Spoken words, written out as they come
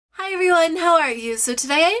Hi everyone, how are you? So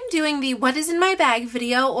today I am doing the what is in my bag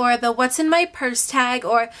video, or the what's in my purse tag,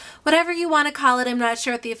 or whatever you want to call it. I'm not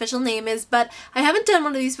sure what the official name is, but I haven't done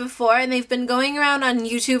one of these before, and they've been going around on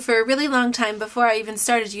YouTube for a really long time before I even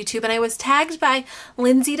started YouTube, and I was tagged by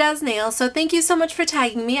Lindsay Does Nails, so thank you so much for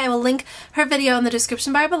tagging me. I will link her video in the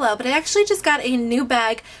description bar below, but I actually just got a new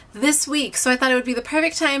bag this week, so I thought it would be the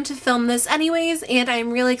perfect time to film this anyways, and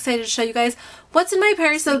I'm really excited to show you guys what's in my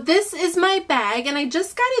purse. So this is my bag, and I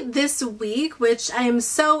just got it this week, which I am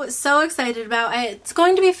so excited about. It's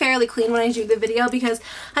going to be fairly clean when I do the video because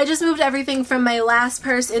I just moved everything from my last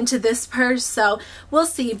purse into this purse, so we'll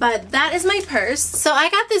see. But that is my purse. So I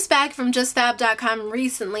got this bag from justfab.com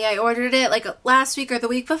recently. I ordered it like last week or the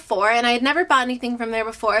week before, and I had never bought anything from there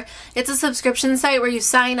before. It's a subscription site where you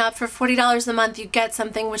sign up for $40 a month, you get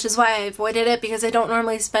something, which is why I avoided it because I don't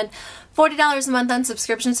normally spend $40 a month on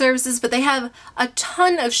subscription services, but they have a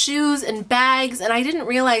ton of shoes and bags, and I didn't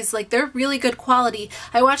realize like they're really good quality.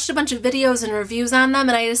 I watched a bunch of videos and reviews on them,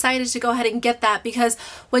 and I decided to go ahead and get that because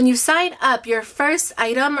when you sign up, your first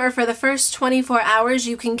item, or for the first 24 hours,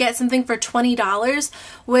 you can get something for $20,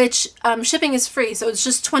 which shipping is free, so it's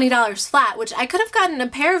just $20 flat, which I could have gotten a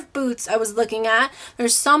pair of boots I was looking at.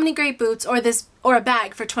 There's so many great boots, or a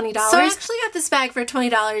bag for $20. So I actually got this bag for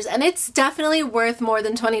 $20, and it's definitely worth more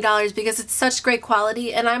than $20 because it's such great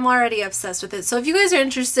quality, and I'm already obsessed with it. So if you guys are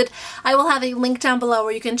interested, I will have a link down below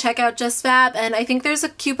where you can check out JustFab, and I think there's a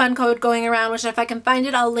coupon code going around, which if I can find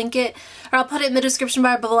it, I'll link it, or I'll put it in the description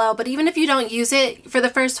bar below. But even if you don't use it, for the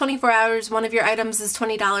first 24 hours, one of your items is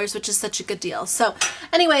 $20, which is such a good deal. So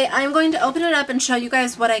anyway, I'm going to open it up and show you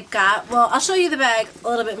guys what I got. Well, I'll show you the bag a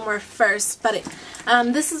little bit more first, but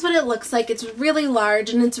this is what it looks like. It's really large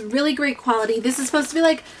and it's really great quality. This is supposed to be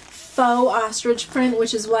like faux ostrich print,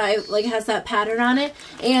 which is why it has that pattern on it,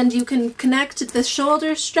 and you can connect the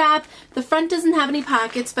shoulder strap. The front doesn't have any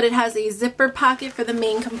pockets, but it has a zipper pocket for the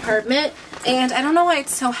main compartment, and I don't know why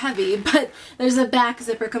it's so heavy, but there's a back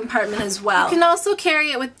zipper compartment as well. You can also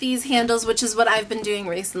carry it with these handles, which is what I've been doing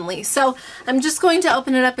recently. So I'm just going to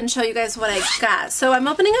open it up and show you guys what I got. So I'm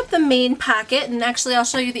opening up the main pocket, and actually I'll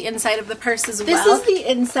show you the inside of the purse as well. This is the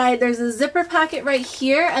inside. There's a zipper pocket right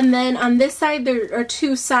here, and then on this side there are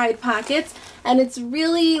two side pockets, and it's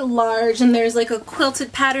really large, and there's like a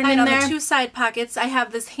quilted pattern in there. On the two side pockets I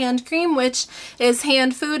have this hand cream, which is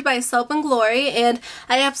Hand Food by Soap and Glory, and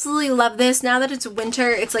I absolutely love this. Now that it's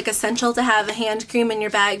winter, it's like essential to have a hand cream in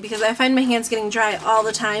your bag because I find my hands getting dry all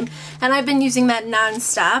the time, and I've been using that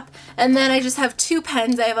non-stop. And then I just have two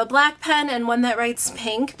pens. I have a black pen and one that writes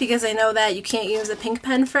pink because I know that you can't use a pink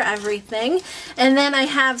pen for everything. And then I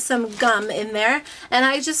have some gum in there, and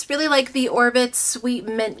I just really like the Orbit Sweet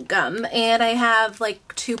Mint gum, and I have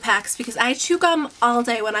like 2 packs because I chew gum all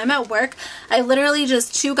day. When I'm at work, I literally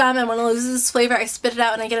just chew gum, and when it loses its flavor, I spit it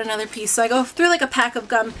out and I get another piece. So I go through like a pack of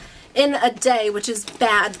gum in a day, which is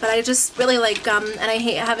bad, but I just really like gum, and I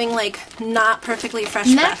hate having like not perfectly fresh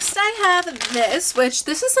Next I have this, which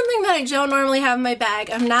this is something that I don't normally have in my bag.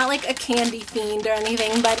 I'm not like a candy fiend or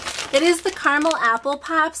anything, but it is the caramel apple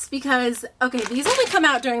pops because, okay, these only come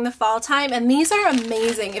out during the fall time, and these are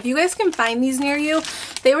amazing. If you guys can find these near you,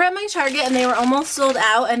 they were at my Target and they were almost sold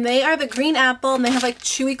out, and they are the green apple, and they have like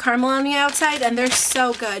chewy caramel on the outside, and they're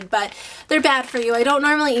so good, but they're bad for you. I don't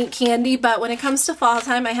normally eat candy, but when it comes to fall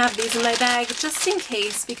time, I have these in my bag just in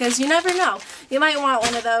case, because you never know. You might want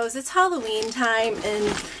one of those. It's Halloween time,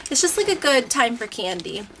 and it's just like a good time for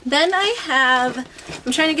candy. Then I have,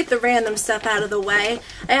 I'm trying to get the random stuff out of the way.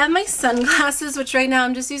 I have my sunglasses, which right now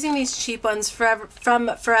I'm just using these cheap ones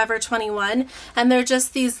from Forever 21, and they're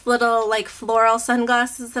just these little like floral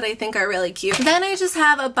sunglasses that I think are really cute. Then I just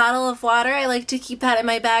have a bottle of water. I like to keep that in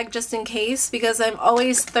my bag just in case because I'm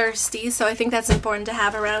always thirsty, so I think that's important to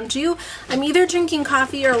have around you. I'm either drinking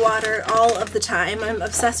coffee or water all of the time. I'm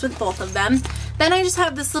obsessed with both of them. Then I just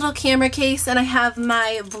have this little camera case, and I have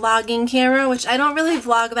my vlogging camera, which I don't really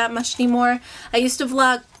vlog that much anymore. I used to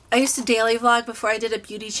daily vlog before I did a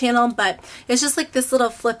beauty channel, but it's just like this little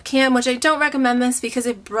flip cam, which I don't recommend this because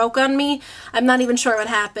it broke on me. I'm not even sure what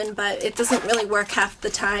happened, but it doesn't really work half the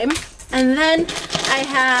time. And then I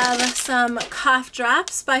have some cough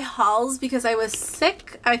drops by Halls because I was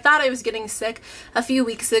sick. I thought I was getting sick a few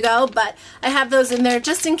weeks ago, but I have those in there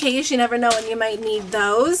just in case. You never know when you might need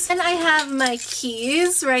those. And I have my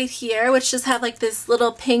keys right here, which just have like this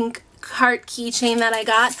little pink heart keychain that I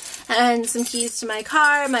got, and some keys to my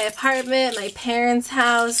car, my apartment, my parents'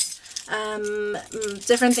 house,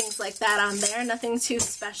 different things like that on there. Nothing too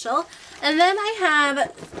special. And then I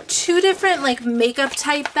have 2 different like makeup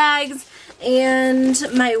type bags and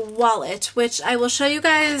my wallet, which I will show you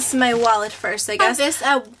guys my wallet first, I guess. This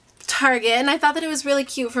Target, and I thought that it was really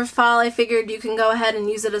cute for fall. I figured you can go ahead and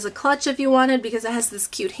use it as a clutch if you wanted because it has this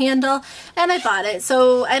cute handle, and I bought it.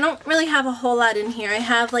 So I don't really have a whole lot in here. I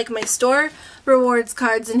have like my store rewards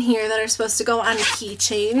cards in here that are supposed to go on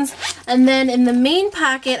keychains, and then in the main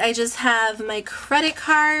pocket I just have my credit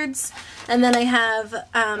cards, and then I have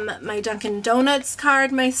my Dunkin' Donuts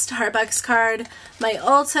card, my Starbucks card, my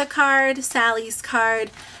Ulta card, Sally's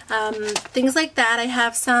card, things like that. I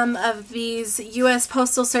have some of these U.S.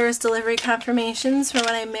 Postal Service delivery confirmations for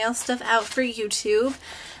when I mail stuff out for YouTube.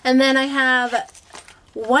 And then I have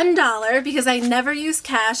 $1 because I never use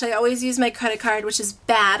cash. I always use my credit card, which is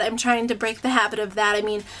bad. I'm trying to break the habit of that. I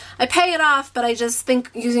mean, I pay it off, but I just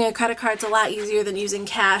think using a credit card is a lot easier than using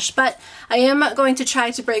cash. But I am going to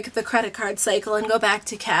try to break the credit card cycle and go back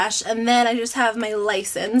to cash. And then I just have my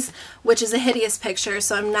license, which is a hideous picture,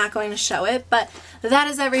 so I'm not going to show it. But that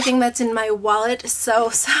is everything that's in my wallet.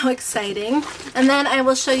 So exciting. And then I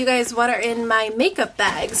will show you guys what are in my makeup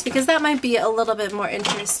bags because that might be a little bit more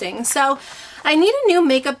interesting. So I need a new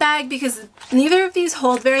makeup bag because neither of these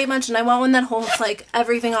hold very much, and I want one that holds like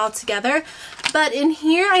everything all together. But in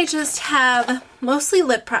here I just have mostly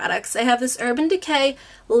lip products. I have this Urban Decay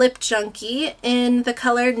Lip Junkie in the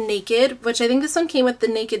color Naked, which I think this one came with the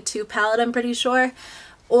Naked 2 palette, I'm pretty sure.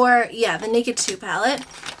 Or, yeah, the Naked 2 palette.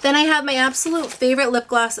 Then I have my absolute favorite lip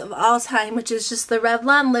gloss of all time, which is just the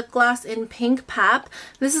Revlon lip gloss in Pink Pop.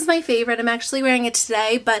 This is my favorite. I'm actually wearing it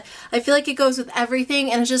today, but I feel like it goes with everything,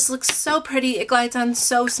 and it just looks so pretty. It glides on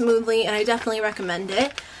so smoothly, and I definitely recommend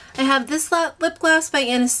it. I have this lip gloss by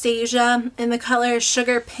Anastasia in the color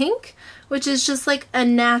Sugar Pink, which is just like a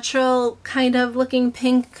natural kind of looking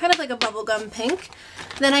pink, kind of like a bubblegum pink.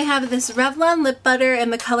 Then I have this Revlon lip butter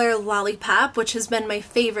in the color Lollipop, which has been my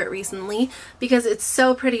favorite recently because it's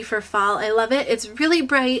so pretty for fall. I love it. It's really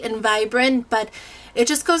bright and vibrant, but it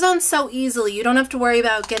just goes on so easily. You don't have to worry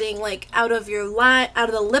about getting like out of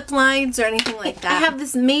the lip lines or anything like that. I have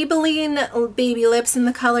this Maybelline Baby Lips in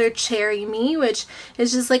the color Cherry Me, which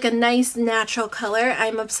is just like a nice natural color.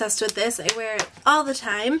 I'm obsessed with this. I wear it all the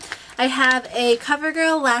time. I have a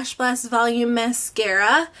CoverGirl Lash Blast Volume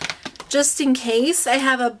Mascara. Just in case, I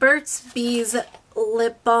have a Burt's Bees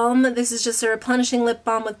lip balm. This is just a replenishing lip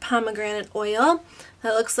balm with pomegranate oil.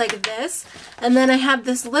 That looks like this. And then I have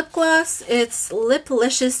this lip gloss. It's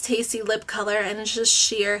Liplicious Tasty Lip Color, and it's just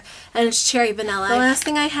sheer, and it's cherry vanilla. The last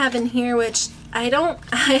thing I have in here, which I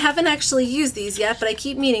haven't actually used these yet, but I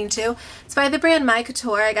keep meaning to. It's by the brand My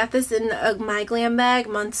Couture. I got this in a My Glam bag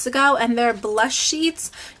months ago, and they're blush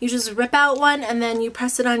sheets. You just rip out one, and then you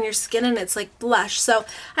press it on your skin, and it's like blush. So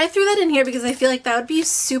I threw that in here because I feel like that would be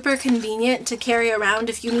super convenient to carry around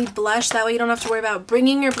if you need blush. That way you don't have to worry about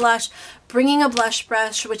bringing your blush, bringing a blush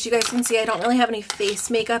brush, which you guys can see I don't really have any face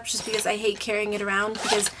makeup just because I hate carrying it around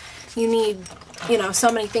because you need, you know,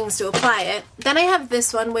 so many things to apply it. Then I have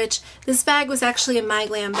this one, which this bag was actually a My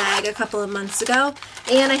Glam bag a couple of months ago.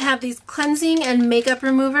 And I have these cleansing and makeup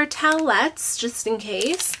remover towelettes, just in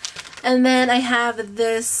case. And then I have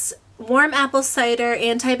this warm apple cider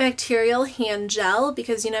antibacterial hand gel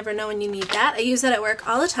because you never know when you need that. I use it at work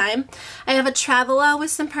all the time. I have a Travelo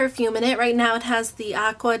with some perfume in it. Right now it has the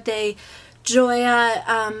Acqua di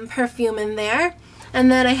Gioia perfume in there. And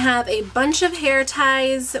then I have a bunch of hair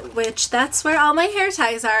ties, which that's where all my hair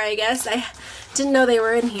ties are, I guess. I didn't know they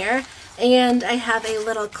were in here. And I have a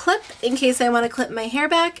little clip in case I want to clip my hair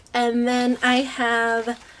back. And then I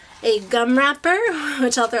have a gum wrapper,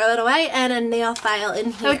 which I'll throw that away, and a nail file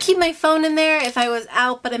in here. I would keep my phone in there if I was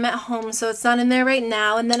out, but I'm at home, so it's not in there right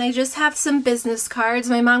now. And then I just have some business cards.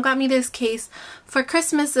 My mom got me this case for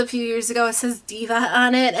Christmas a few years ago. It says Diva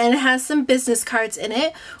on it, and it has some business cards in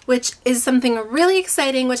it, which is something really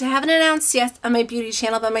exciting, which I haven't announced yet on my beauty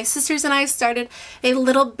channel, but my sisters and I started a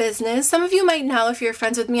little business. Some of you might know if you're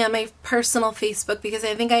friends with me on my personal Facebook, because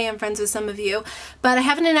I think I am friends with some of you, but I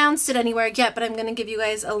haven't announced it anywhere yet, but I'm going to give you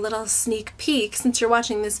guys a little sneak peek since you're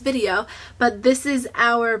watching this video. But this is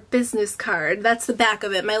our business card. That's the back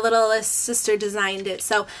of it. My littlest sister designed it,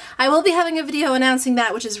 so I will be having a video announcing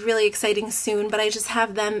that, which is really exciting soon, but I just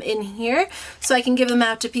have them in here so I can give them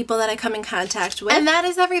out to people that I come in contact with. And that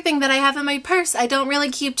is everything that I have in my purse. I don't really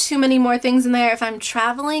keep too many more things in there. If I'm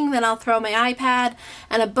traveling, then I'll throw my iPad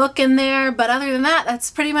and a book in there, but other than that, that's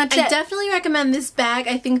pretty much it. I definitely recommend this bag.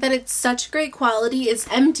 I think that it's such great quality.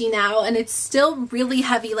 It's empty now, and it's still really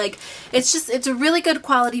heavy. Like, it's a really good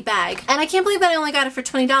quality bag. And I can't believe that I only got it for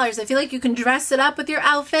 $20. I feel like you can dress it up with your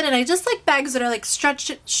outfit, and I just like bags that are like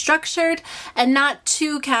structured and not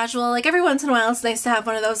too casual. Like, every once in a while it's nice to have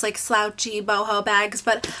one of those like slouchy boho bags,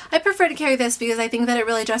 but I prefer to carry this because I think that it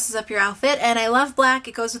really dresses up your outfit, and I love black.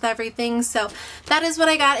 It goes with everything. So that is what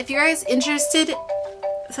I got. If you're guys interested,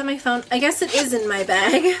 Is that my phone? I guess it is in my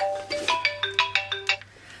bag.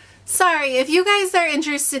 Sorry, if you guys are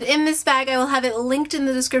interested in this bag, I will have it linked in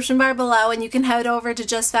the description bar below, and you can head over to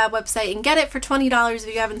JustFab website and get it for $20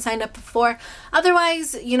 if you haven't signed up before.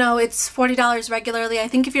 Otherwise, you know, it's $40 regularly. I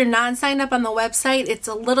think if you're not signed up on the website, it's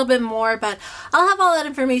a little bit more, but I'll have all that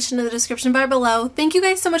information in the description bar below. Thank you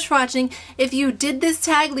guys so much for watching. If you did this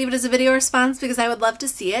tag, leave it as a video response because I would love to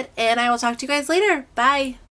see it, and I will talk to you guys later. Bye!